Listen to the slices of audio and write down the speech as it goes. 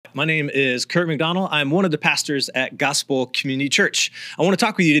My name is Kurt McDonald. I'm one of the pastors at Gospel Community Church. I want to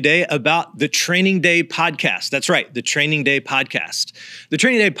talk with you today about the Training Day podcast. That's right, the Training Day podcast. The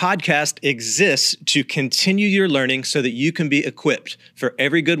Training Day podcast exists to continue your learning so that you can be equipped for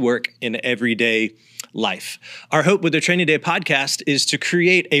every good work in everyday life. Our hope with the Training Day podcast is to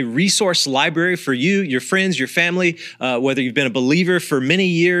create a resource library for you, your friends, your family, whether you've been a believer for many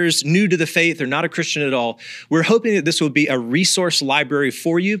years, new to the faith, or not a Christian at all. We're hoping that this will be a resource library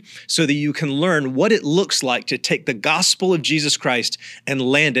for you so that you can learn what it looks like to take the gospel of Jesus Christ and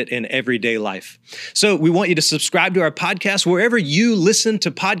land it in everyday life. So we want you to subscribe to our podcast wherever you listen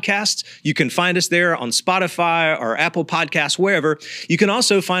to podcasts. You can find us there on Spotify or Apple Podcasts, wherever. You can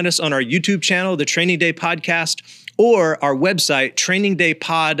also find us on our YouTube channel, the Training Day Podcast, or our website,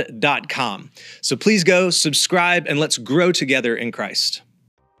 trainingdaypod.com. So please go, subscribe, and let's grow together in Christ.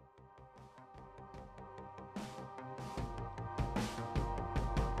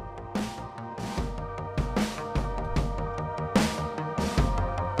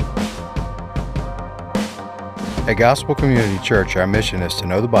 At Gospel Community Church, our mission is to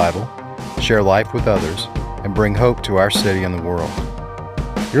know the Bible, share life with others, and bring hope to our city and the world.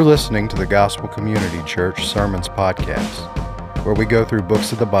 You're listening to the Gospel Community Church Sermons Podcast, where we go through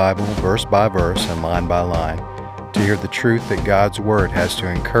books of the Bible, verse by verse and line by line, to hear the truth that God's Word has to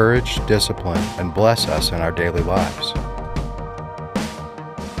encourage, discipline, and bless us in our daily lives.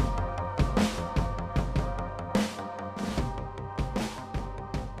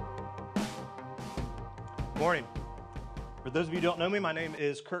 Morning. For those of you who don't know me, my name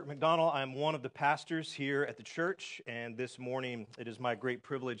is Kurt McDonald. I'm one of the pastors here at the church, and this morning it is my great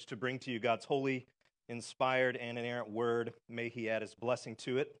privilege to bring to you God's holy, inspired, and inerrant word. May He add His blessing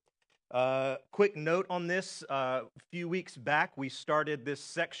to it. Quick note on this. A few weeks back, we started this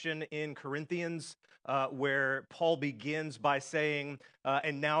section in Corinthians where Paul begins by saying,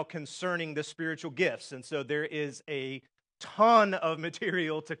 and now concerning the spiritual gifts. And so there is a ton of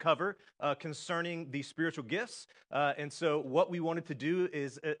material to cover concerning the spiritual gifts. And so what we wanted to do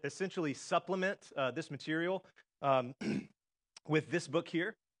is essentially supplement this material with this book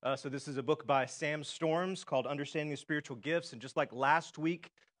here. So this is a book by Sam Storms called Understanding the Spiritual Gifts. And just like last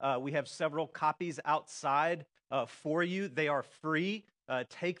week, we have several copies outside for you. They are free.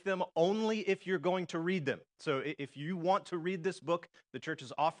 Take them only if you're going to read them. So if you want to read this book, the church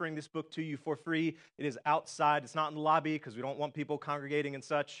is offering this book to you for free. It is outside. It's not in the lobby because we don't want people congregating and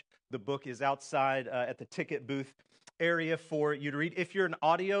such. The book is outside at the ticket booth area for you to read. If you're an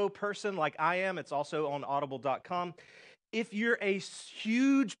audio person like I am, it's also on audible.com. If you're a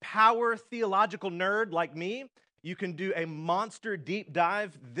huge power theological nerd like me, you can do a monster deep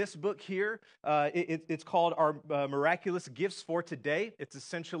dive. This book here, it's called Our Miraculous Gifts for Today. It's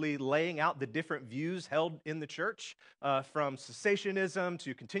essentially laying out the different views held in the church, from cessationism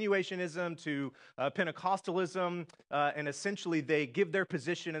to continuationism to Pentecostalism, and essentially they give their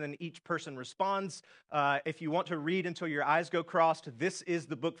position and then each person responds. If you want to read until your eyes go crossed, this is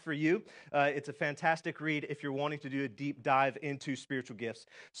the book for you. It's a fantastic read if you're wanting to do a deep dive into spiritual gifts.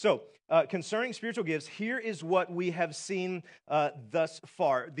 So, concerning spiritual gifts, here is what we have seen thus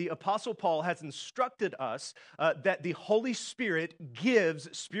far. The Apostle Paul has instructed us that the Holy Spirit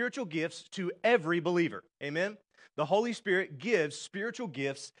gives spiritual gifts to every believer. Amen? The Holy Spirit gives spiritual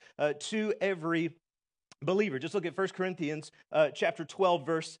gifts to every believer. Just look at 1 Corinthians chapter 12,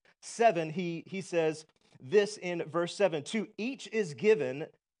 verse 7. He says this in verse 7, "To each is given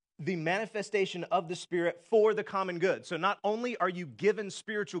the manifestation of the Spirit for the common good." So not only are you given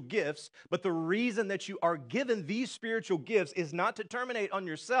spiritual gifts, but the reason that you are given these spiritual gifts is not to terminate on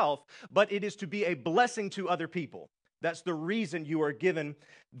yourself, but it is to be a blessing to other people. That's the reason you are given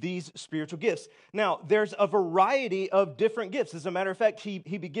these spiritual gifts. Now, there's a variety of different gifts. As a matter of fact, he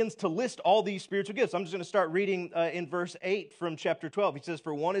begins to list all these spiritual gifts. I'm just going to start reading in verse 8 from chapter 12. He says,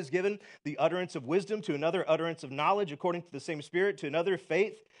 "For one is given the utterance of wisdom, to another utterance of knowledge according to the same Spirit, to another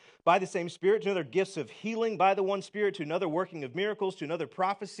faith by the same Spirit, to another gifts of healing by the one Spirit, to another working of miracles, to another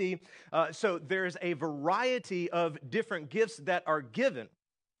prophecy." So there's a variety of different gifts that are given.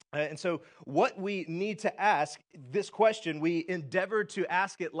 And so what we need to ask, this question, we endeavored to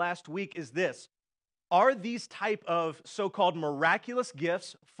ask it last week, is this: are these type of so-called miraculous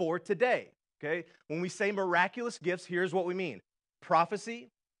gifts for today? Okay? When we say miraculous gifts, here's what we mean: prophecy,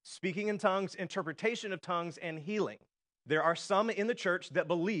 speaking in tongues, interpretation of tongues, and healing. There are some in the church that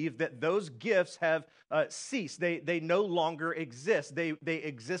believe that those gifts have ceased. They no longer exist. They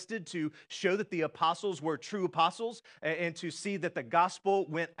existed to show that the apostles were true apostles and to see that the gospel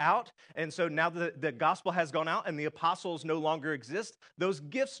went out. And so now that the gospel has gone out and the apostles no longer exist, those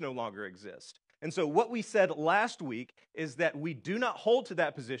gifts no longer exist. And so what we said last week is that we do not hold to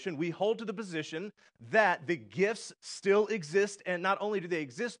that position. We hold to the position that the gifts still exist, and not only do they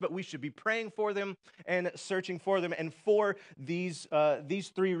exist, but we should be praying for them and searching for them, and for these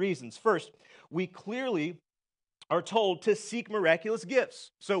three reasons. First, we clearly are told to seek miraculous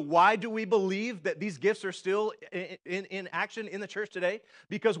gifts. So why do we believe that these gifts are still in action in the church today?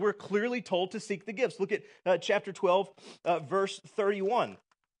 Because we're clearly told to seek the gifts. Look at chapter 12, verse 31.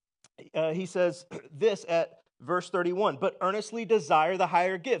 He says this at verse 31, but earnestly desire the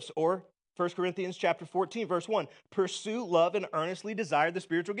higher gifts, or 1 Corinthians chapter 14, verse 1, pursue, love, and earnestly desire the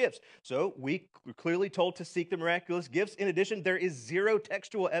spiritual gifts. So we were clearly told to seek the miraculous gifts. In addition, there is zero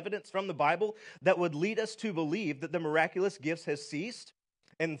textual evidence from the Bible that would lead us to believe that the miraculous gifts has ceased.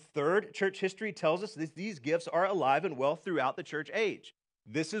 And third, church history tells us that these gifts are alive and well throughout the church age.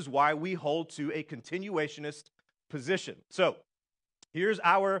 This is why we hold to a continuationist position. So here's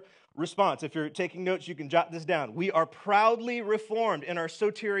our response. If you're taking notes, you can jot this down. We are proudly reformed in our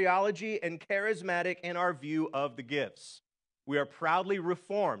soteriology and charismatic in our view of the gifts. We are proudly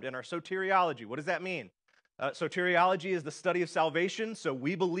reformed in our soteriology. What does that mean? Soteriology is the study of salvation, so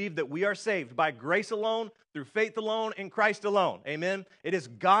we believe that we are saved by grace alone, through faith alone, in Christ alone. Amen? It is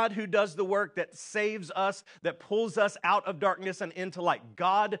God who does the work that saves us, that pulls us out of darkness and into light.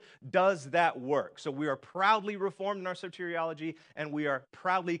 God does that work. So we are proudly reformed in our soteriology, and we are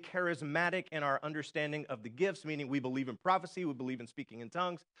proudly charismatic in our understanding of the gifts, meaning we believe in prophecy, we believe in speaking in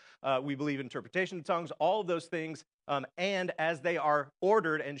tongues, we believe in interpretation of tongues, all of those things, and as they are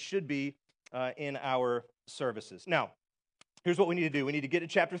ordered and should be in our services. Now, here's what we need to do. We need to get to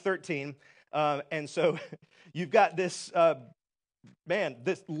chapter 13. And so you've got this,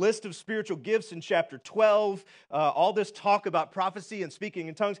 this list of spiritual gifts in chapter 12, all this talk about prophecy and speaking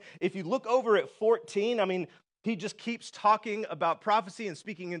in tongues. If you look over at 14, he just keeps talking about prophecy and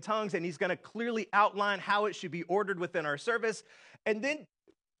speaking in tongues, and he's going to clearly outline how it should be ordered within our service. And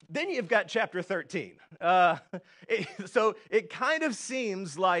then you've got chapter 13. So it kind of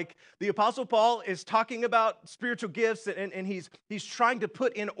seems like the Apostle Paul is talking about spiritual gifts, and he's trying to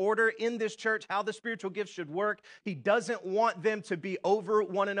put in order in this church how the spiritual gifts should work. He doesn't want them to be over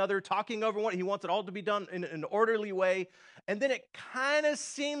one another, talking over one. He wants it all to be done in an orderly way. And then it kind of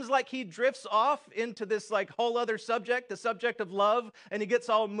seems like he drifts off into this whole other subject, the subject of love, and he gets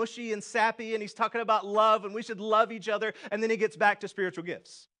all mushy and sappy, and he's talking about love, and we should love each other, and then he gets back to spiritual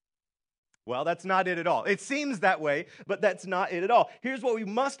gifts. Well, that's not it at all. It seems that way, but that's not it at all. Here's what we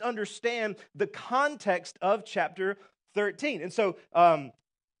must understand: the context of chapter 13. And so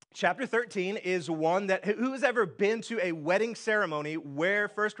chapter 13 is one that, who has ever been to a wedding ceremony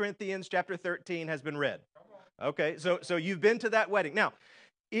where 1 Corinthians chapter 13 has been read? Okay, so you've been to that wedding. Now,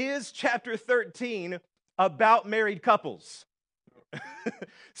 is chapter 13 about married couples?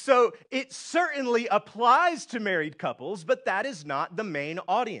 So it certainly applies to married couples, but that is not the main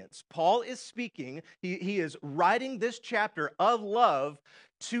audience. Paul is speaking, he is writing this chapter of love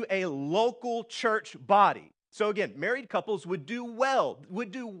to a local church body. So again, married couples would do well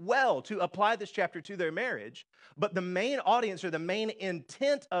to apply this chapter to their marriage, but the main audience, or the main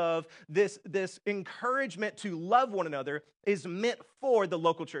intent of this encouragement to love one another, is meant for the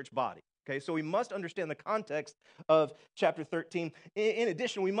local church body. Okay, so we must understand the context of chapter 13. In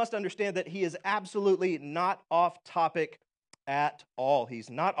addition, we must understand that he is absolutely not off topic at all.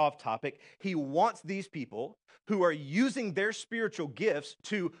 He's not off topic. He wants these people who are using their spiritual gifts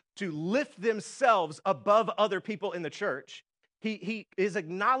to lift themselves above other people in the church. He is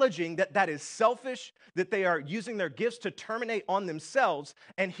acknowledging that that is selfish, that they are using their gifts to terminate on themselves,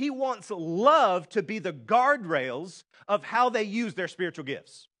 and he wants love to be the guardrails of how they use their spiritual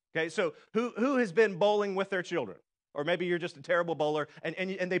gifts. Okay, so who has been bowling with their children? Or maybe you're just a terrible bowler,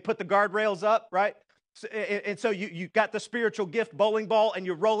 and they put the guardrails up, right? So you got the spiritual gift bowling ball, and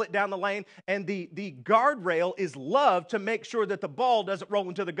you roll it down the lane, and the guardrail is love to make sure that the ball doesn't roll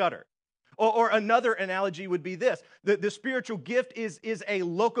into the gutter. Or another analogy would be this: the spiritual gift is a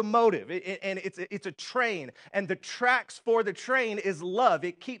locomotive, and it's a train, and the tracks for the train is love.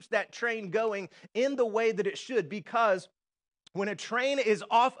 It keeps that train going in the way that it should, because when a train is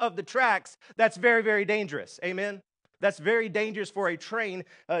off of the tracks, that's very, very dangerous. Amen? That's very dangerous for a train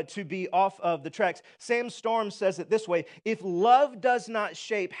to be off of the tracks. Sam Storm says it this way: if love does not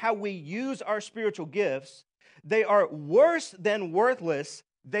shape how we use our spiritual gifts, they are worse than worthless.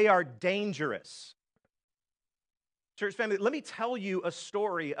 They are dangerous. Church family, let me tell you a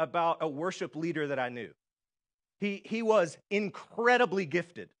story about a worship leader that I knew. He was incredibly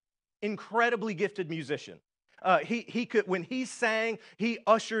gifted musician. He could, when he sang, he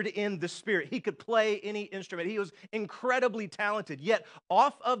ushered in the Spirit. He could play any instrument. He was incredibly talented. Yet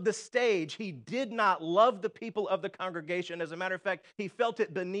off of the stage, he did not love the people of the congregation. As a matter of fact, he felt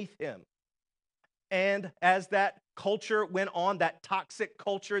it beneath him. And as that culture went on, that toxic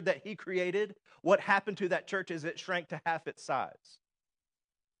culture that he created, what happened to that church is it shrank to half its size.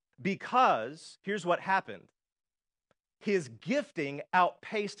 Because, here's what happened. His gifting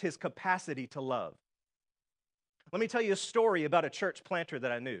outpaced his capacity to love. Let me tell you a story about a church planter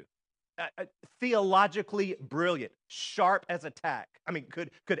that I knew. Theologically brilliant, sharp as a tack. I mean, could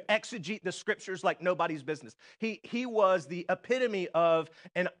exegete the scriptures like nobody's business. He was the epitome of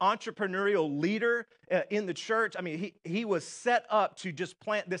an entrepreneurial leader in the church. I mean, he was set up to just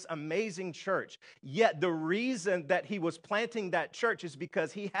plant this amazing church. Yet the reason that he was planting that church is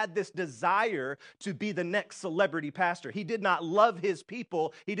because he had this desire to be the next celebrity pastor. He did not love his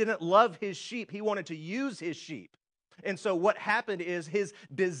people. He didn't love his sheep. He wanted to use his sheep. And so what happened is his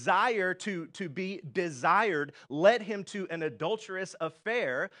desire to be desired led him to an adulterous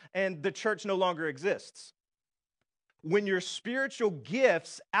affair, and the church no longer exists. When your spiritual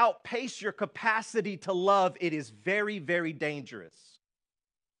gifts outpace your capacity to love, it is very, very dangerous.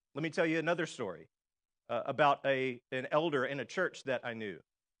 Let me tell you another story about an elder in a church that I knew.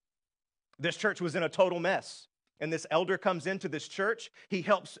 This church was in a total mess. And this elder comes into this church. He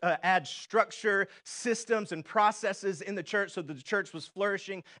helps add structure, systems, and processes in the church so that the church was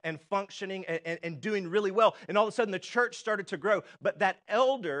flourishing and functioning and doing really well. And all of a sudden, the church started to grow. But that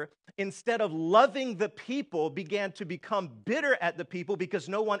elder, instead of loving the people, began to become bitter at the people because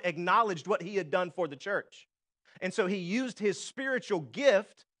no one acknowledged what he had done for the church. And so he used his spiritual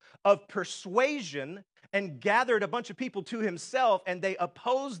gift of persuasion and gathered a bunch of people to himself, and they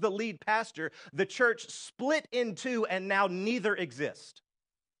opposed the lead pastor. The church split in two, and now neither exist.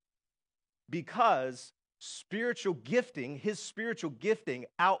 Because spiritual gifting, his spiritual gifting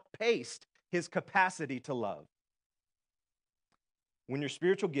outpaced his capacity to love. When your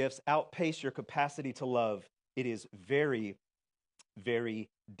spiritual gifts outpace your capacity to love, it is very, very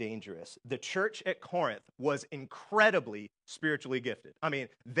dangerous. The church at Corinth was incredibly spiritually gifted. I mean,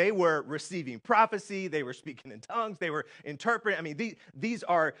 they were receiving prophecy, they were speaking in tongues, they were interpreting. I mean, these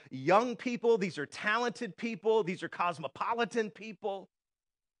are young people, these are talented people, these are cosmopolitan people,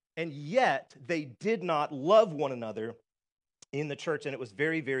 and yet they did not love one another in the church, and it was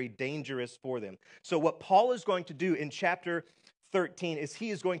very, very dangerous for them. So what Paul is going to do in chapter 13 is he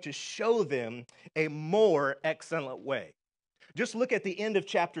is going to show them a more excellent way. Just look at the end of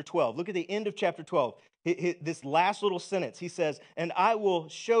chapter 12. Look at the end of chapter 12. This last little sentence, he says, and I will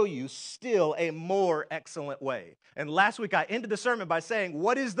show you still a more excellent way. And last week I ended the sermon by saying,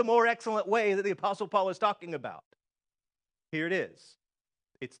 what is the more excellent way that the Apostle Paul is talking about? Here it is.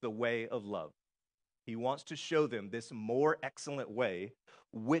 It's the way of love. He wants to show them this more excellent way,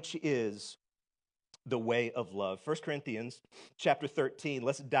 which is the way of love. 1 Corinthians chapter 13,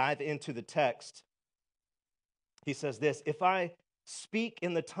 let's dive into the text. He says this, if I speak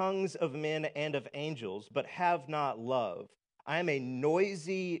in the tongues of men and of angels, but have not love, I am a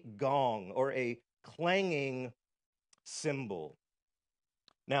noisy gong or a clanging cymbal.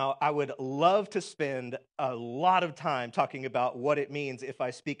 Now, I would love to spend a lot of time talking about what it means if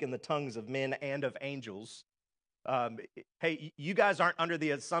I speak in the tongues of men and of angels. Hey, you guys aren't under the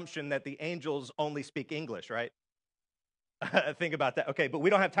assumption that the angels only speak English, right? Think about that. Okay, but we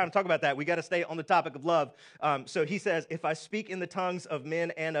don't have time to talk about that. We got to stay on the topic of love. So he says, if I speak in the tongues of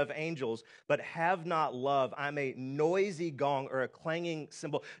men and of angels, but have not love, I'm a noisy gong or a clanging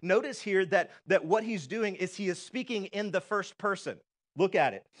cymbal. Notice here that what he's doing is he is speaking in the first person. Look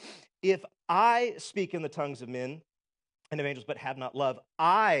at it. If I speak in the tongues of men and of angels, but have not love,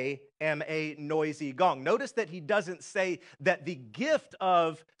 I am a noisy gong. Notice that he doesn't say that the gift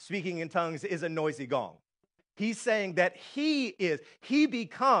of speaking in tongues is a noisy gong. He's saying that he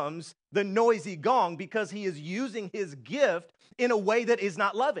becomes the noisy gong because he is using his gift in a way that is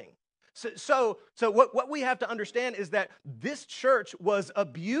not loving. So what we have to understand is that this church was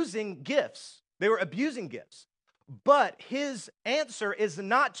abusing gifts. They were abusing gifts. But his answer is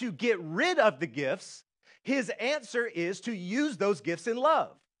not to get rid of the gifts. His answer is to use those gifts in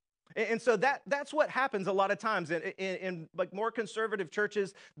love. And so that's what happens a lot of times in like more conservative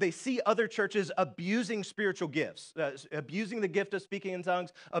churches. They see other churches abusing spiritual gifts, abusing the gift of speaking in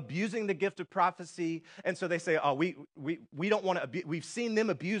tongues, abusing the gift of prophecy, and so they say, "Oh, we don't want to. We've seen them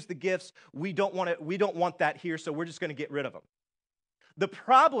abuse the gifts. We don't want that here. So we're just going to get rid of them." The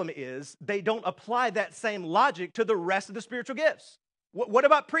problem is they don't apply that same logic to the rest of the spiritual gifts. What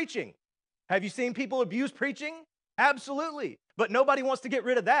about preaching? Have you seen people abuse preaching? Absolutely. But nobody wants to get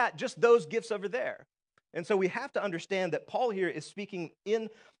rid of that, just those gifts over there. And so we have to understand that Paul here is speaking in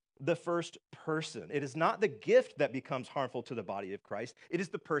the first person. It is not the gift that becomes harmful to the body of Christ. It is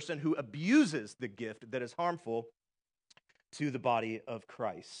the person who abuses the gift that is harmful to the body of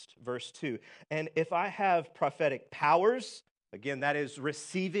Christ. Verse 2, and if I have prophetic powers, again, that is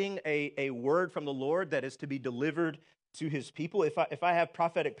receiving a word from the Lord that is to be delivered to his people. If I have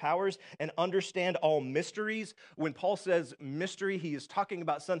prophetic powers and understand all mysteries, when Paul says mystery, he is talking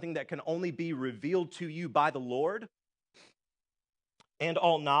about something that can only be revealed to you by the Lord, and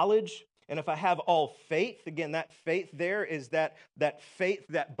all knowledge. And if I have all faith, again, that faith there is that faith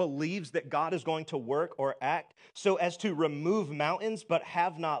that believes that God is going to work or act so as to remove mountains, but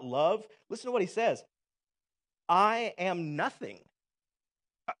have not love. Listen to what he says. I am nothing.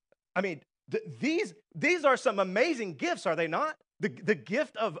 I mean, these are some amazing gifts, are they not? The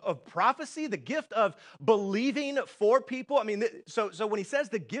gift of prophecy, the gift of believing for people. I mean, so when he says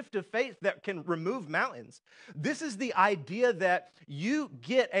the gift of faith that can remove mountains, this is the idea that you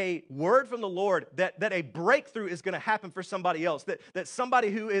get a word from the Lord that a breakthrough is going to happen for somebody else, that somebody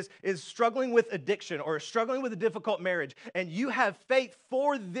who is struggling with addiction or struggling with a difficult marriage, and you have faith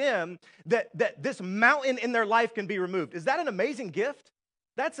for them that this mountain in their life can be removed. Is that an amazing gift?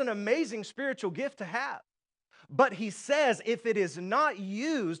 That's an amazing spiritual gift to have. But he says if it is not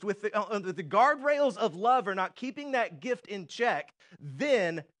used with the guardrails of love or not keeping that gift in check,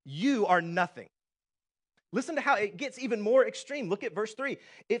 then you are nothing. Listen to how it gets even more extreme. Look at verse 3.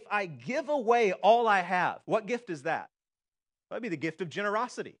 If I give away all I have, what gift is that? That would be the gift of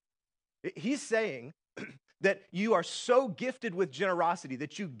generosity. He's saying that you are so gifted with generosity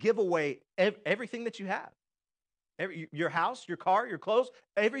that you give away everything that you have. Your house, your car, your clothes,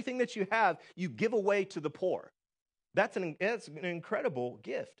 everything that you have, you give away to the poor. That's an incredible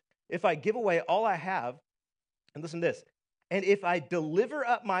gift. If I give away all I have, and listen to this, and if I deliver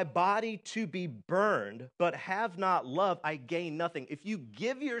up my body to be burned, but have not love, I gain nothing. If you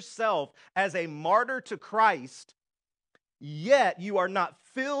give yourself as a martyr to Christ, yet you are not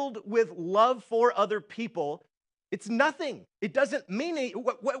filled with love for other people, it's nothing. It doesn't mean anything.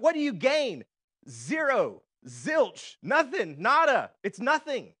 What do you gain? Zero, zilch, nothing, nada. It's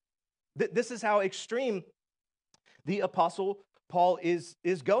nothing. This is how extreme the Apostle Paul is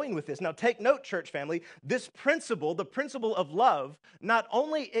going with this. Now take note, church family, this principle, the principle of love, not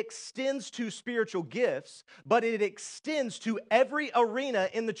only extends to spiritual gifts, but it extends to every arena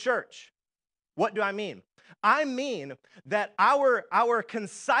in the church. What do I mean? I mean that our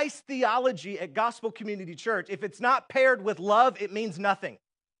concise theology at Gospel Community Church, if it's not paired with love, it means nothing.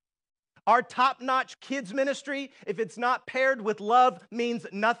 Our top-notch kids ministry, if it's not paired with love, means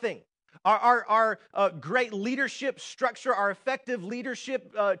nothing. Our great leadership structure, our effective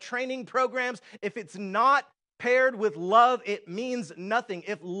leadership training programs, if it's not paired with love, it means nothing.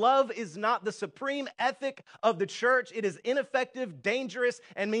 If love is not the supreme ethic of the church, it is ineffective, dangerous,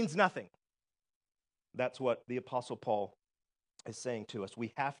 and means nothing. That's what the Apostle Paul is saying to us.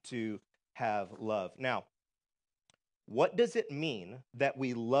 We have to have love. Now, what does it mean that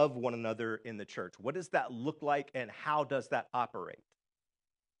we love one another in the church? What does that look like, and how does that operate?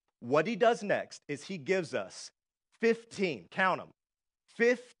 What he does next is he gives us 15, count them,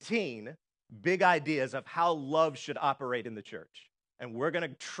 15 big ideas of how love should operate in the church. And we're going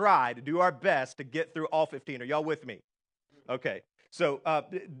to try to do our best to get through all 15. Are y'all with me? Okay, so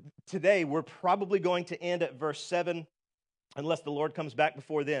today we're probably going to end at verse 7, unless the Lord comes back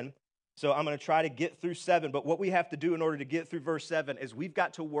before then. So I'm going to try to get through 7, but what we have to do in order to get through verse 7 is we've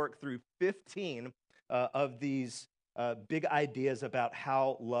got to work through 15 of these big ideas about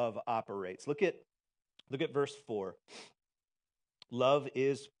how love operates. Look at verse 4. Love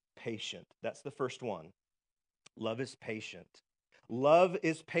is patient. That's the first one. Love is patient. Love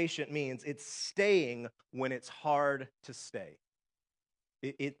is patient means it's staying when it's hard to stay.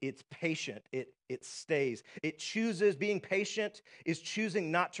 It's patient. It stays. It chooses, being patient is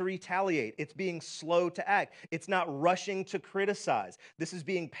choosing not to retaliate. It's being slow to act. It's not rushing to criticize. This is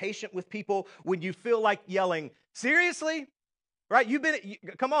being patient with people when you feel like yelling, seriously? Right?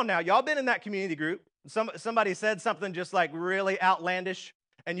 Come on now. Y'all been in that community group. Somebody said something just like really outlandish,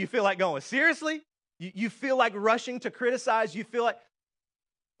 and you feel like going, seriously? You feel like rushing to criticize. You feel like,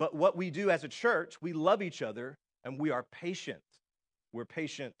 but what we do as a church, we love each other, and we are patient. We're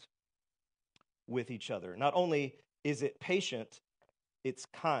patient with each other. Not only is it patient, it's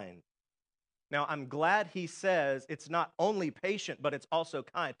kind. Now, I'm glad he says it's not only patient, but it's also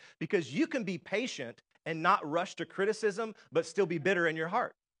kind, because you can be patient and not rush to criticism, but still be bitter in your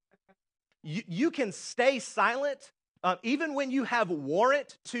heart. You can stay silent, even when you have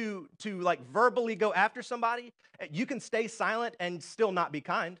warrant to like verbally go after somebody. You can stay silent and still not be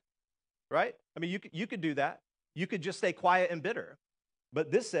kind. right? I mean, you could do that. You could just stay quiet and bitter.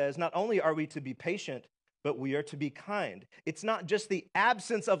 But this says not only are we to be patient, but we are to be kind. It's not just the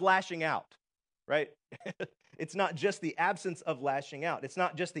absence of lashing out, right? It's not just the absence of lashing out. It's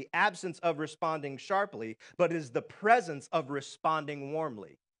not just the absence of responding sharply, but it is the presence of responding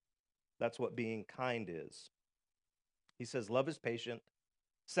warmly. That's what being kind is. He says love is patient.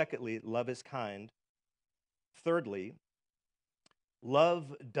 Secondly, love is kind. Thirdly,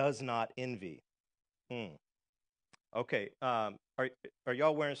 love does not envy. Okay, are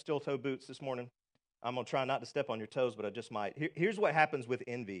y'all wearing steel-toe boots this morning? I'm going to try not to step on your toes, but I just might. Here's what happens with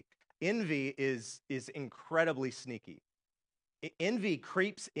envy. Envy is incredibly sneaky. Envy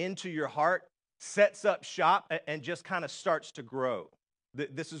creeps into your heart, sets up shop, and just kind of starts to grow.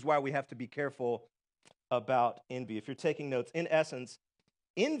 This is why we have to be careful about envy. If you're taking notes, in essence,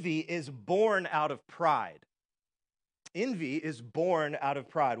 envy is born out of pride. Envy is born out of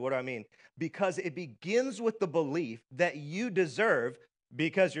pride. What do I mean? Because it begins with the belief that you deserve,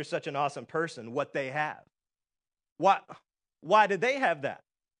 because you're such an awesome person, what they have. Why did they have that?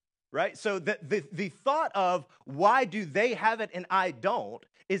 Right? So the thought of why do they have it and I don't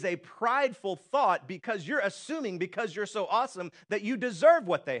is a prideful thought, because you're assuming because you're so awesome that you deserve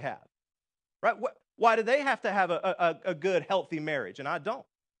what they have. Right? Why do they have to have a good, healthy marriage and I don't?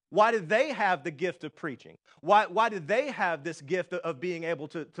 Why do they have the gift of preaching? Why do they have this gift of being able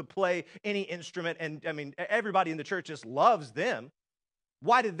to play any instrument? And I mean, everybody in the church just loves them.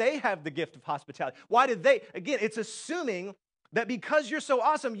 Why do they have the gift of hospitality? Why did they? Again, it's assuming that because you're so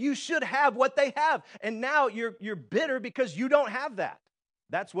awesome, you should have what they have. And now you're bitter because you don't have that.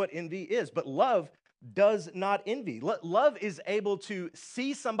 That's what envy is. But love does not envy. Love is able to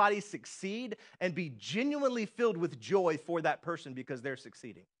see somebody succeed and be genuinely filled with joy for that person because they're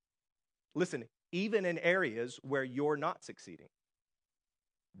succeeding. Listen, even in areas where you're not succeeding.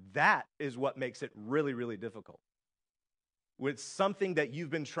 That is what makes it really, really difficult. With something that you've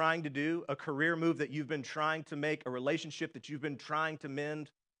been trying to do, a career move that you've been trying to make, a relationship that you've been trying to mend,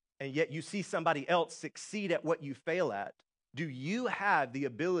 and yet you see somebody else succeed at what you fail at, do you have the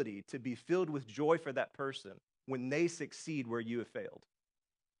ability to be filled with joy for that person when they succeed where you have failed?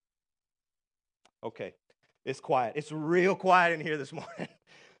 Okay, it's quiet. It's real quiet in here this morning.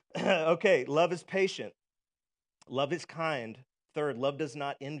 Okay, love is patient. Love is kind. Third, love does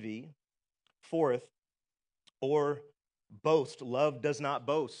not envy. Fourth, or boast. Love does not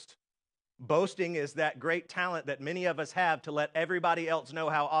boast. Boasting is that great talent that many of us have to let everybody else know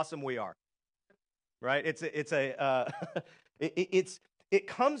how awesome we are. Right? It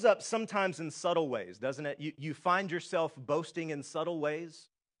comes up sometimes in subtle ways, doesn't it? You find yourself boasting in subtle ways.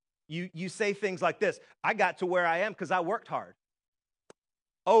 You say things like this: I got to where I am because I worked hard.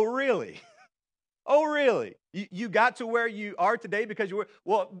 Oh, really? Oh, really? You got to where you are today because you were,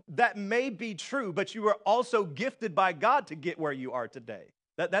 well, that may be true, but you were also gifted by God to get where you are today.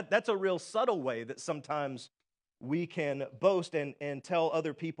 That's a real subtle way that sometimes we can boast and tell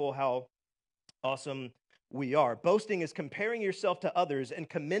other people how awesome we are. Boasting is comparing yourself to others and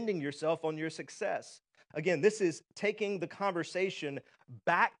commending yourself on your success. Again, this is taking the conversation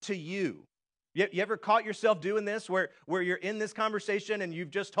back to you. You ever caught yourself doing this where you're in this conversation and you've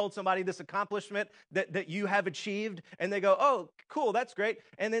just told somebody this accomplishment that you have achieved and they go, oh, cool, that's great.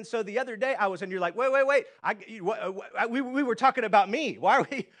 And then so the other day I was, and you're like, wait, we were talking about me. Why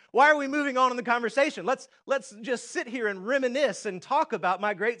are we moving on in the conversation? Let's just sit here and reminisce and talk about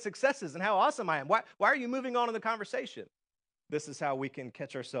my great successes and how awesome I am. Why are you moving on in the conversation? This is how we can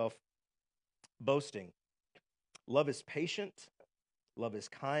catch ourselves boasting. Love is patient. Love is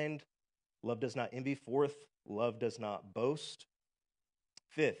kind. Love does not envy. Fourth, love does not boast.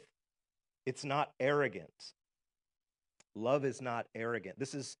 Fifth, it's not arrogant. Love is not arrogant.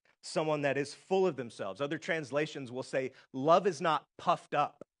 This is someone that is full of themselves. Other translations will say love is not puffed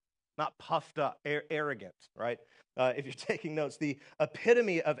up, arrogant, right? If you're taking notes, the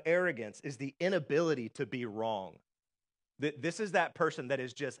epitome of arrogance is the inability to be wrong. This is that person that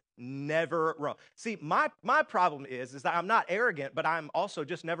is just never wrong. See, my problem is that I'm not arrogant, but I'm also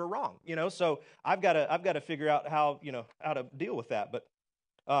just never wrong. So I've got to figure out how to deal with that. But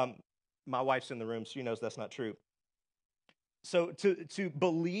my wife's in the room; she knows that's not true. So to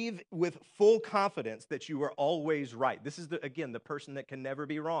believe with full confidence that you are always right. This is, the person that can never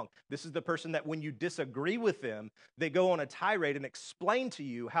be wrong. This is the person that when you disagree with them, they go on a tirade and explain to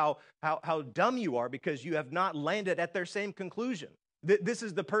you how dumb you are because you have not landed at their same conclusion. This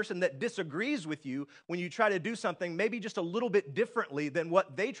is the person that disagrees with you when you try to do something maybe just a little bit differently than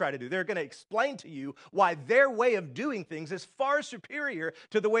what they try to do. They're going to explain to you why their way of doing things is far superior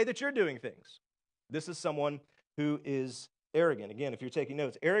to the way that you're doing things. This is someone who is Arrogant. Again, if you're taking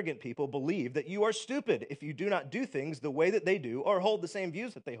notes, arrogant people believe that you are stupid if you do not do things the way that they do or hold the same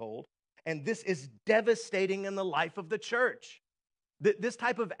views that they hold. And this is devastating in the life of the church. This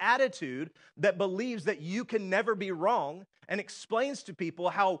type of attitude that believes that you can never be wrong and explains to people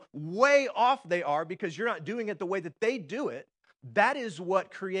how way off they are because you're not doing it the way that they do it, that is what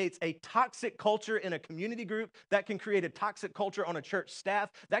creates a toxic culture in a community group. That can create a toxic culture on a church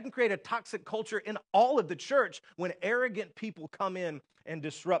staff. That can create a toxic culture in all of the church when arrogant people come in and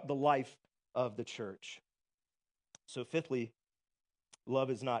disrupt the life of the church. So fifthly,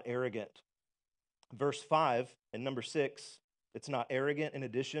 love is not arrogant. Verse 5 and number 6, it's not arrogant. In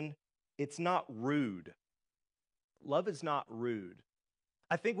addition, it's not rude. Love is not rude.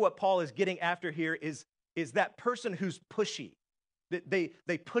 I think what Paul is getting after here is that person who's pushy.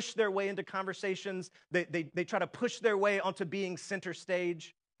 They push their way into conversations. They try to push their way onto being center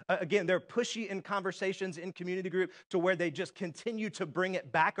stage. Again, they're pushy in conversations in community group to where they just continue to bring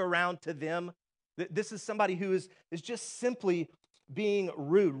it back around to them. This is somebody who is just simply being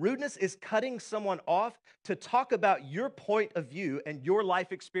rude. Rudeness is cutting someone off to talk about your point of view and your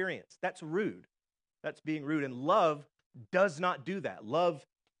life experience. That's rude. That's being rude. And love does not do that. Love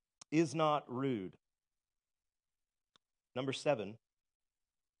is not rude. Number 7,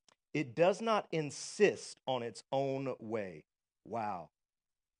 it does not insist on its own way. Wow.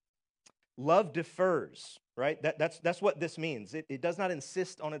 Love defers, right? That's what this means. It does not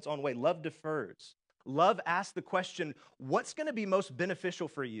insist on its own way. Love defers. Love asks the question, what's going to be most beneficial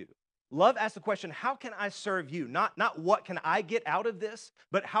for you? Love asks the question, how can I serve you? Not what can I get out of this,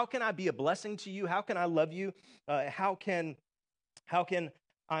 but how can I be a blessing to you? How can I love you? How can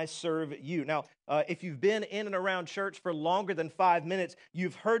I serve you? Now, if you've been in and around church for longer than 5 minutes,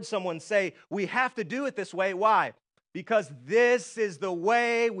 you've heard someone say, we have to do it this way. Why? Because this is the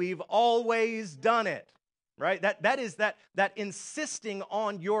way we've always done it, right? That is insisting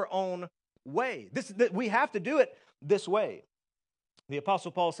on your own way. We have to do it this way. The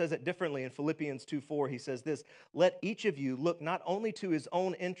Apostle Paul says it differently in Philippians 2:4. He says this, let each of you look not only to his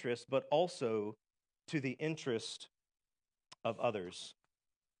own interest, but also to the interest of others.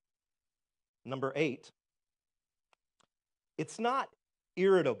 Number 8, it's not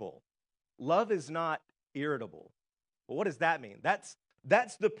irritable. Love is not irritable. Well, what does that mean? That's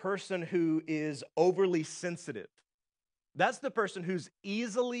the person who is overly sensitive. That's the person who's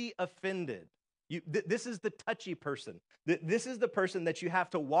easily offended. This is the touchy person. This is the person that you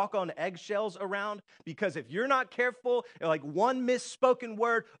have to walk on eggshells around because if you're not careful, like one misspoken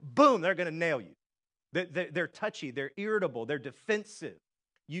word, boom, they're going to nail you. They're touchy, they're irritable, they're defensive.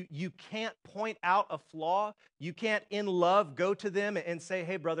 You can't point out a flaw. You can't, in love, go to them and say,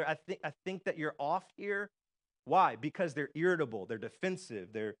 hey, brother, I think that you're off here. Why? Because they're irritable, they're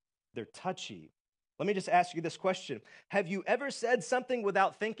defensive, they're touchy. Let me just ask you this question. Have you ever said something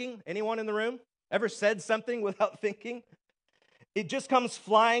without thinking? Anyone in the room? Ever said something without thinking? It just comes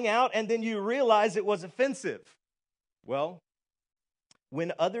flying out and then you realize it was offensive. Well,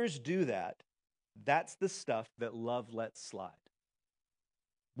 when others do that, that's the stuff that love lets slide.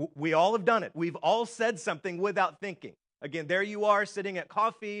 We all have done it. We've all said something without thinking. Again, there you are sitting at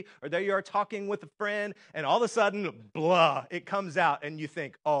coffee, or there you are talking with a friend, and all of a sudden, blah, it comes out, and you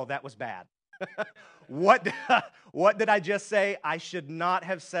think, oh, that was bad. What did I just say? I should not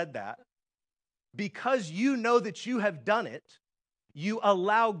have said that. Because you know that you have done it, you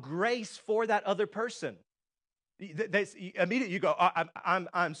allow grace for that other person. Immediately you go,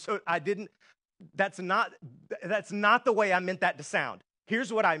 that's not the way I meant that to sound.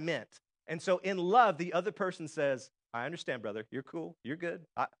 Here's what I meant. And so in love, the other person says, I understand, brother. You're cool. You're good.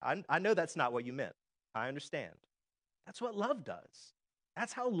 I know that's not what you meant. I understand. That's what love does.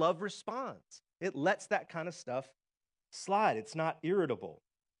 That's how love responds. It lets that kind of stuff slide. It's not irritable.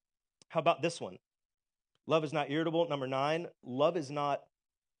 How about this one? Love is not irritable. Number 9, love is not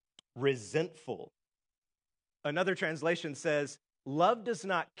resentful. Another translation says, love does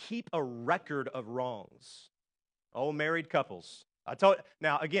not keep a record of wrongs. Oh, married couples.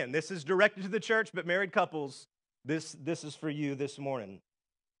 Now, again, this is directed to the church, but married couples, this is for you this morning.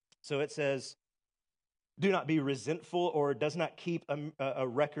 So it says, do not be resentful or does not keep a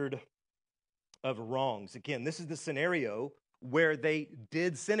record of wrongs. Again, this is the scenario where they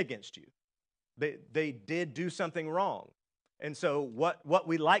did sin against you. They did do something wrong. And so what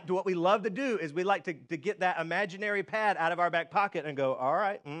we love to do is we like to get that imaginary pad out of our back pocket and go, all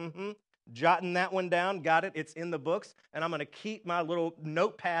right, jotting that one down, got it, it's in the books, and I'm going to keep my little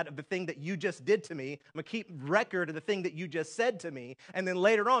notepad of the thing that you just did to me. I'm going to keep record of the thing that you just said to me, and then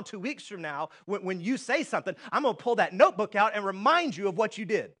later on, 2 weeks from now, when you say something, I'm going to pull that notebook out and remind you of what you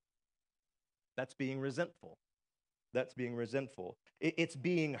did. That's being resentful. That's being resentful. It's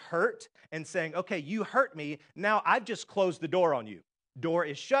being hurt and saying, okay, you hurt me. Now I've just closed the door on you. Door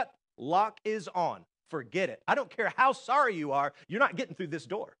is shut. Lock is on. Forget it. I don't care how sorry you are. You're not getting through this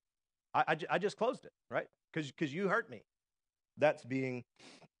door. I just closed it, right? Because you hurt me. That's being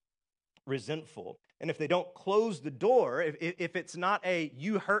resentful. And if they don't close the door, if it's not a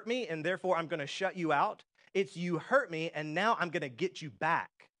you hurt me and therefore I'm going to shut you out, it's you hurt me and now I'm going to get you back.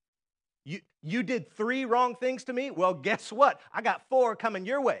 You did 3 wrong things to me. Well, guess what? I got 4 coming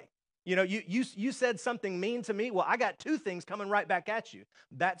your way. You know, you said something mean to me. Well, I got 2 things coming right back at you.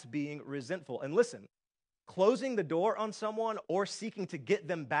 That's being resentful. And listen, closing the door on someone or seeking to get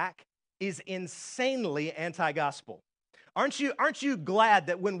them back is insanely anti-gospel. Aren't you glad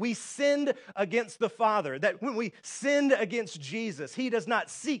that when we sinned against the Father, that when we sinned against Jesus, He does not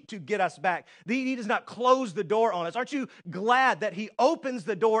seek to get us back. He does not close the door on us. Aren't you glad that He opens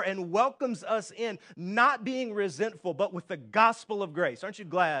the door and welcomes us in, not being resentful, but with the gospel of grace? Aren't you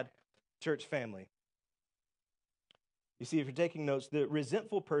glad, church family? You see, if you're taking notes, the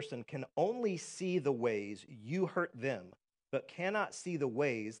resentful person can only see the ways you hurt them, but cannot see the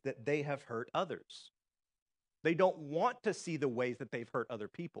ways that they have hurt others. They don't want to see the ways that they've hurt other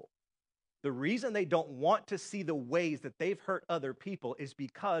people. The reason they don't want to see the ways that they've hurt other people is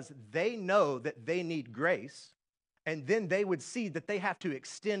because they know that they need grace, and then they would see that they have to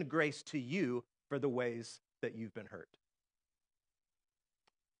extend grace to you for the ways that you've been hurt.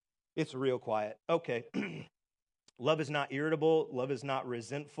 It's real quiet. Okay. Love is not irritable. Love is not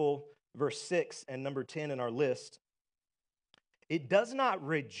resentful. Verse 6 and number 10 in our list. It does not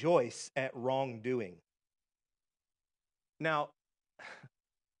rejoice at wrongdoing. Now,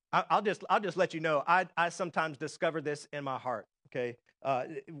 I'll just let you know, I sometimes discover this in my heart, okay?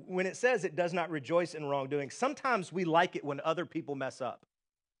 When it says it does not rejoice in wrongdoing, sometimes we like it when other people mess up.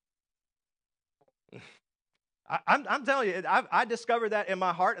 I'm telling you, I discovered that in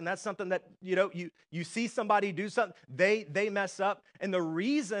my heart, and that's something that, you know, you see somebody do something, they mess up, and the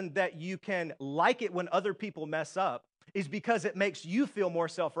reason that you can like it when other people mess up is because it makes you feel more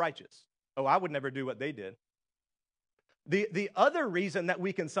self-righteous. Oh, I would never do what they did. The other reason that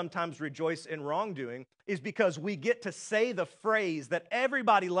we can sometimes rejoice in wrongdoing is because we get to say the phrase that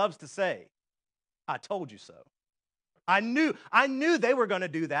everybody loves to say, I told you so. I knew they were going to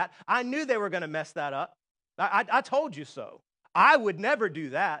do that. I knew they were going to mess that up. I told you so. I would never do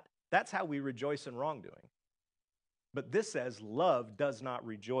that. That's how we rejoice in wrongdoing. But this says love does not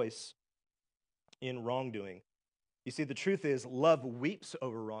rejoice in wrongdoing. You see, the truth is love weeps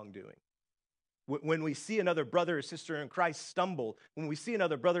over wrongdoing. When we see another brother or sister in Christ stumble, when we see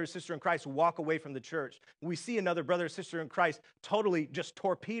another brother or sister in Christ walk away from the church, when we see another brother or sister in Christ totally just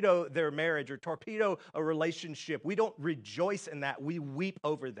torpedo their marriage or torpedo a relationship, we don't rejoice in that. We weep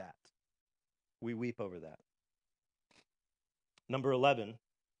over that. We weep over that. Number 11,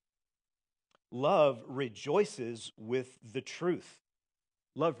 love rejoices with the truth.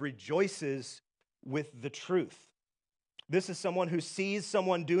 Love rejoices with the truth. This is someone who sees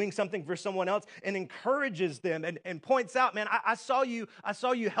someone doing something for someone else and encourages them and points out, man, I saw you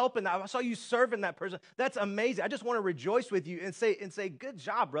helping that. I saw you serving that person. That's amazing. I just want to rejoice with you and say, good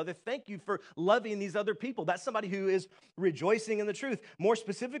job, brother. Thank you for loving these other people. That's somebody who is rejoicing in the truth. More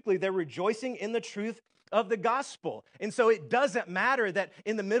specifically, they're rejoicing in the truth of the gospel. And so it doesn't matter that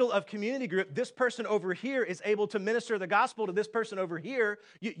in the middle of community group, this person over here is able to minister the gospel to this person over here.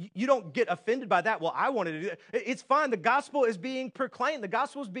 You don't get offended by that. Well, I wanted to do that. It's fine. The gospel is being proclaimed. The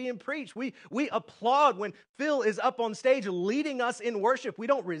gospel is being preached. We applaud when Phil is up on stage leading us in worship. We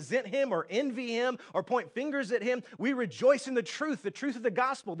don't resent him or envy him or point fingers at him. We rejoice in the truth of the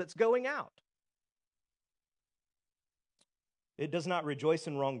gospel that's going out. It does not rejoice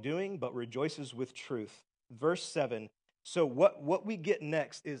in wrongdoing, but rejoices with truth. Verse 7. So what we get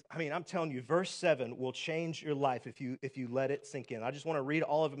next is, I'm telling you, verse 7 will change your life if you let it sink in. I just want to read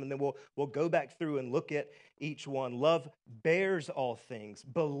all of them, and then we'll go back through and look at each one. Love bears all things,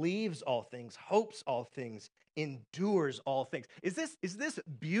 believes all things, hopes all things, endures all things. Is this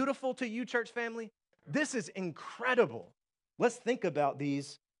beautiful to you, church family? This is incredible. Let's think about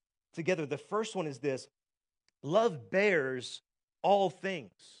these together. The first one is this. Love bears all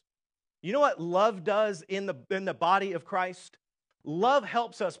things. You know what love does in the body of Christ? Love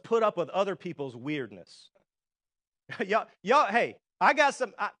helps us put up with other people's weirdness. y'all, hey, I got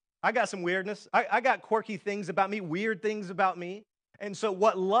some weirdness. I got quirky things about me, weird things about me. And so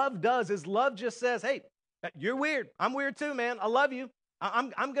what love does is love just says, hey, you're weird. I'm weird too, man. I love you.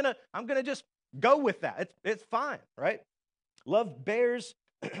 I'm gonna just go with that. It's fine, right? Love bears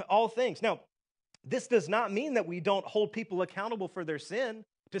all things. Now, this does not mean that we don't hold people accountable for their sin.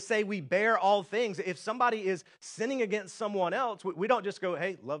 to say we bear all things. If somebody is sinning against someone else, we don't just go,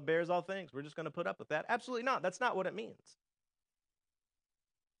 hey, love bears all things. We're just going to put up with that. Absolutely not. That's not what it means.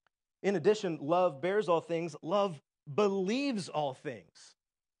 In addition, love bears all things. Love believes all things.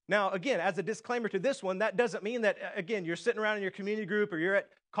 Now, again, as a disclaimer to this one, that doesn't mean that, again, you're sitting around in your community group or you're at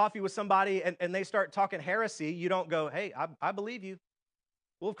coffee with somebody and they start talking heresy. You don't go, hey, I believe you.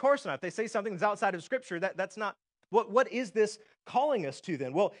 Well, of course not. If they say something that's outside of Scripture, that's not. What is this calling us to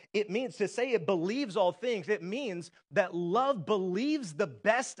then? Well, it means to say it believes all things. It means that love believes the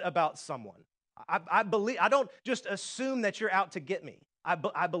best about someone. I believe. I don't just assume that you're out to get me.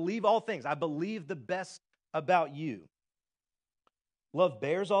 I believe all things. I believe the best about you. Love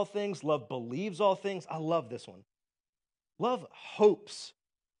bears all things. Love believes all things. I love this one. Love hopes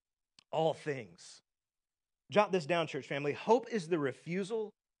all things. Jot this down, church family. Hope is the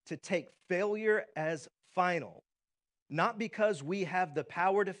refusal to take failure as final, not because we have the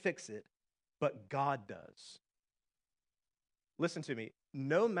power to fix it, but God does. Listen to me.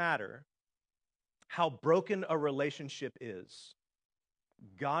 No matter how broken a relationship is,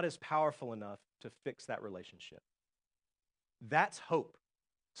 God is powerful enough to fix that relationship. That's hope.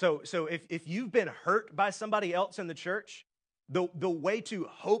 So if you've been hurt by somebody else in the church, the way to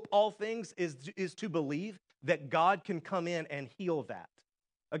hope all things is to believe that God can come in and heal that.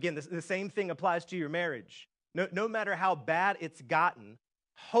 Again, the same thing applies to your marriage. No matter how bad it's gotten,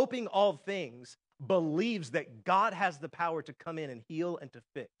 hoping all things believes that God has the power to come in and heal and to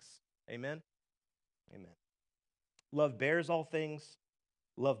fix. Amen? Amen. Love bears all things.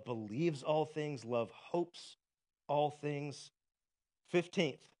 Love believes all things. Love hopes all things.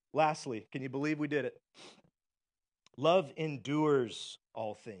 15th, lastly, can you believe we did it? Love endures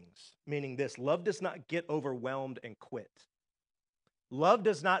all things, meaning this: love does not get overwhelmed and quit. Love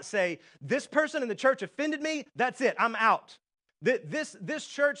does not say, this person in the church offended me, that's it, I'm out. This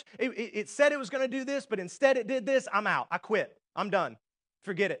church, it said it was going to do this, but instead it did this, I'm out, I quit, I'm done,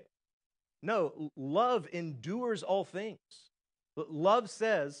 forget it. No, love endures all things. Love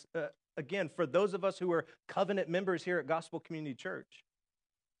says, again, for those of us who are covenant members here at Gospel Community Church,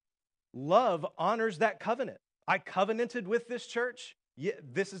 love honors that covenant. I covenanted with this church. Yeah,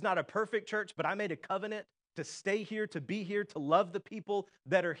 this is not a perfect church, but I made a covenant to stay here, to be here, to love the people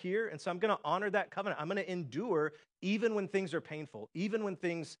that are here. And so I'm going to honor that covenant. I'm going to endure even when things are painful, even when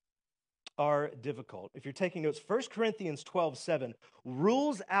things are difficult. If you're taking notes, 1 Corinthians 12:7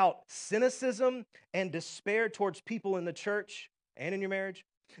 rules out cynicism and despair towards people in the church and in your marriage,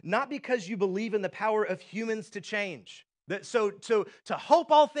 not because you believe in the power of humans to change. So to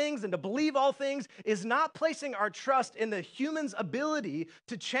hope all things and to believe all things is not placing our trust in the human's ability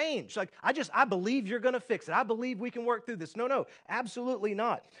to change. Like, I believe you're going to fix it. I believe we can work through this. No, absolutely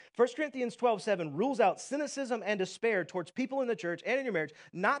not. 1 Corinthians 12:7 rules out cynicism and despair towards people in the church and in your marriage,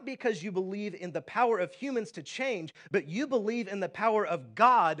 not because you believe in the power of humans to change, but you believe in the power of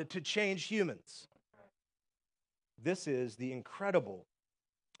God to change humans. This is the incredible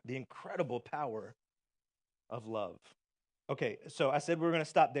power of love. Okay, so I said we were going to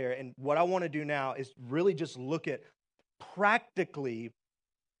stop there, and what I want to do now is really just look at practically,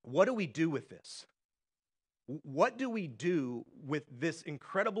 what do we do with this? What do we do with this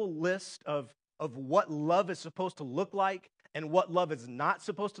incredible list of what love is supposed to look like and what love is not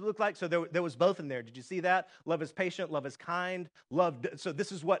supposed to look like? So there was both in there. Did you see that? Love is patient, love is kind, so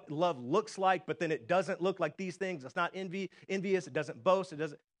this is what love looks like, but then it doesn't look like these things. It's not envious, it doesn't boast, it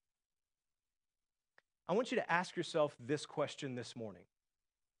doesn't. I want you to ask yourself this question this morning.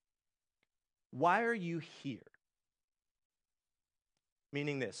 Why are you here?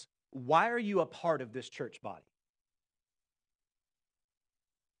 Meaning this, why are you a part of this church body?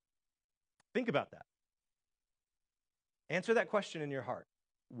 Think about that. Answer that question in your heart.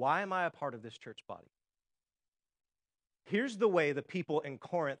 Why am I a part of this church body? Here's the way the people in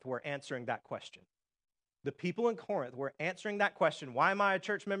Corinth were answering that question. The people in Corinth were answering that question. Why am I a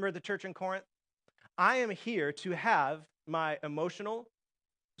church member of the church in Corinth? I am here to have my emotional,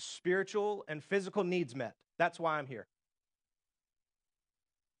 spiritual, and physical needs met. That's why I'm here.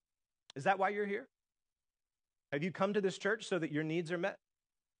 Is that why you're here? Have you come to this church so that your needs are met?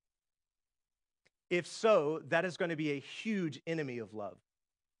 If so, that is going to be a huge enemy of love.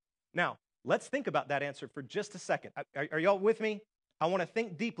 Now, let's think about that answer for just a second. Are y'all with me? I want to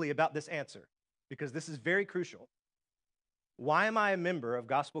think deeply about this answer because this is very crucial. Why am I a member of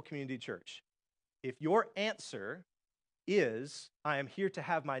Gospel Community Church? If your answer is, I am here to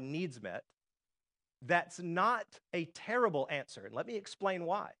have my needs met, that's not a terrible answer. And let me explain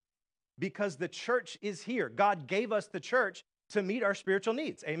why. Because the church is here. God gave us the church to meet our spiritual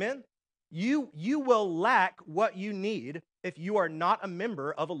needs. Amen? You will lack what you need if you are not a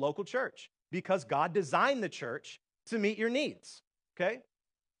member of a local church, because God designed the church to meet your needs, okay?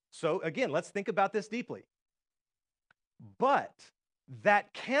 So again, let's think about this deeply. But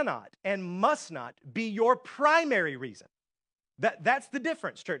that cannot and must not be your primary reason. That's the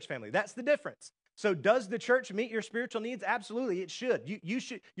difference, church family. That's the difference. So does the church meet your spiritual needs? Absolutely, it should.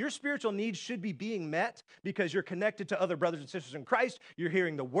 Your spiritual needs should be being met because you're connected to other brothers and sisters in Christ. You're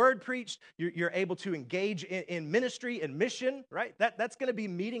hearing the word preached. You're able to engage in ministry and mission, right? That's going to be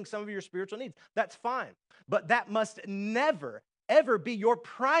meeting some of your spiritual needs. That's fine. But that must never, ever be your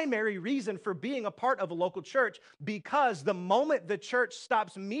primary reason for being a part of a local church, because the moment the church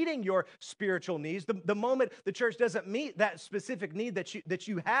stops meeting your spiritual needs, the moment the church doesn't meet that specific need that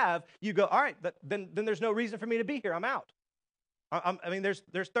you have, you go, all right, then there's no reason for me to be here. I'm out. I mean,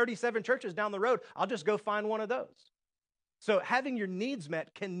 there's 37 churches down the road. I'll just go find one of those. So having your needs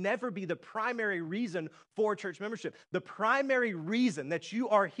met can never be the primary reason for church membership. The primary reason that you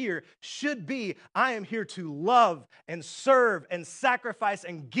are here should be, I am here to love and serve and sacrifice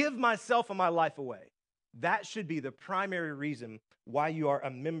and give myself and my life away. That should be the primary reason why you are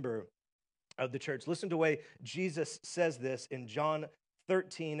a member of the church. Listen to the way Jesus says this in John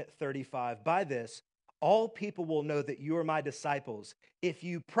 13:35. By this, all people will know that you are my disciples if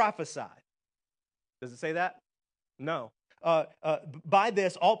you prophesy. Does it say that? No. By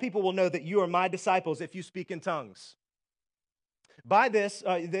this, all people will know that you are my disciples if you speak in tongues. By this,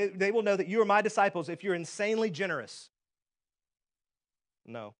 they will know that you are my disciples if you're insanely generous.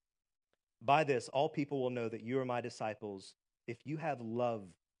 No. By this, all people will know that you are my disciples if you have love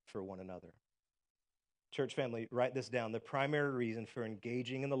for one another. Church family, write this down. The primary reason for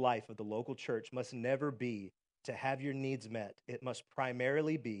engaging in the life of the local church must never be to have your needs met. It must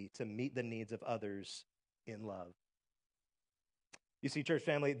primarily be to meet the needs of others in love. You see, church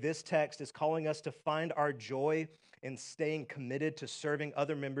family, this text is calling us to find our joy in staying committed to serving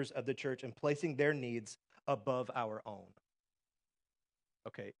other members of the church and placing their needs above our own.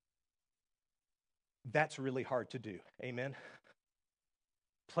 Okay, that's really hard to do. Amen?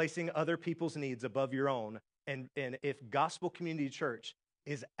 Placing other people's needs above your own. And if Gospel Community Church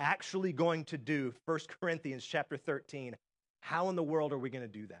is actually going to do 1 Corinthians chapter 13, how in the world are we going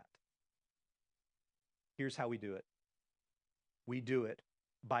to do that? Here's how we do it. We do it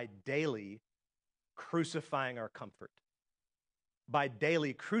by daily crucifying our comfort, by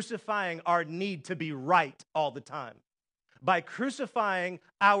daily crucifying our need to be right all the time, by crucifying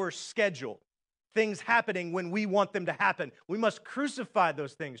our schedule, things happening when we want them to happen. We must crucify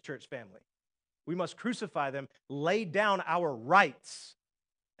those things, church family. We must crucify them, lay down our rights,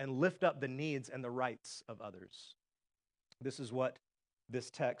 and lift up the needs and the rights of others. This is what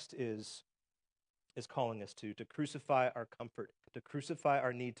this text is calling us to crucify our comfort, to crucify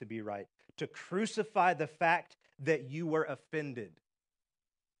our need to be right, to crucify the fact that you were offended.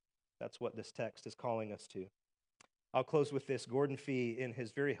 That's what this text is calling us to. I'll close with this. Gordon Fee, in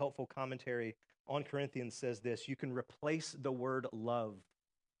his very helpful commentary on Corinthians, says this: you can replace the word love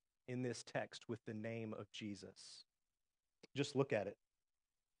in this text with the name of Jesus. Just look at it.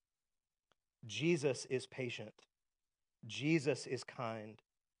 Jesus is patient. Jesus is kind.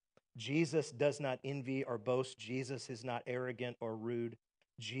 Jesus does not envy or boast. Jesus is not arrogant or rude.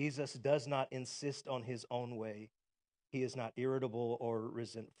 Jesus does not insist on his own way. He is not irritable or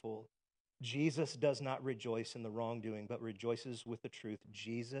resentful. Jesus does not rejoice in the wrongdoing, but rejoices with the truth.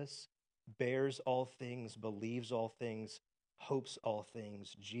 Jesus bears all things, believes all things, hopes all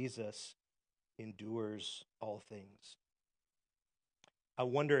things. Jesus endures all things. I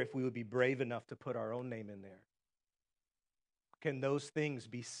wonder if we would be brave enough to put our own name in there. Can those things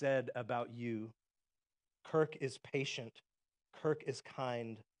be said about you? Kirk is patient. Kirk is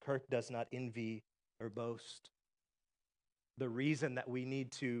kind. Kirk does not envy or boast. The reason that we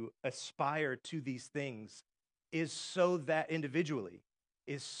need to aspire to these things is so that individually,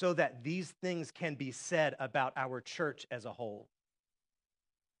 is so that these things can be said about our church as a whole.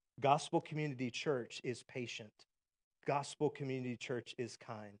 Gospel Community Church is patient. Gospel Community Church is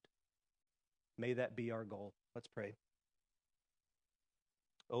kind. May that be our goal. Let's pray.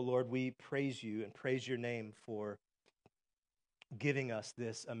 Oh Lord, we praise you and praise your name for giving us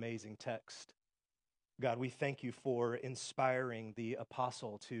this amazing text. God, we thank you for inspiring the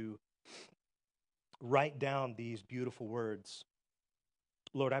apostle to write down these beautiful words.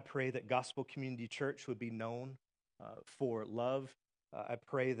 Lord, I pray that Gospel Community Church would be known for love. I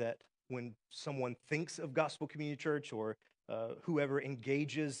pray that when someone thinks of Gospel Community Church, or whoever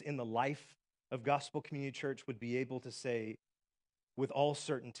engages in the life of Gospel Community Church, would be able to say with all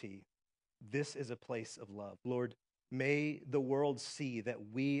certainty, this is a place of love. Lord, May the world see that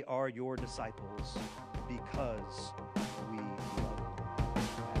we are your disciples because we love you. I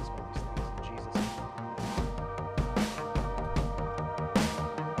ask all these things in Jesus' name.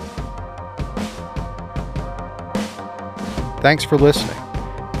 Thanks for listening.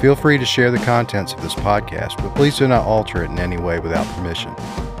 Feel free to share the contents of this podcast, but please do not alter it in any way without permission.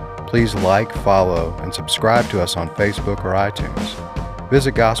 Please like, follow, and subscribe to us on Facebook or iTunes.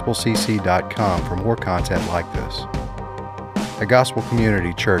 Visit gospelcc.com for more content like this. At Gospel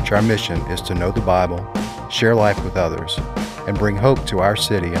Community Church, our mission is to know the Bible, share life with others, and bring hope to our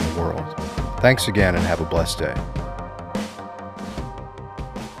city and the world. Thanks again and have a blessed day.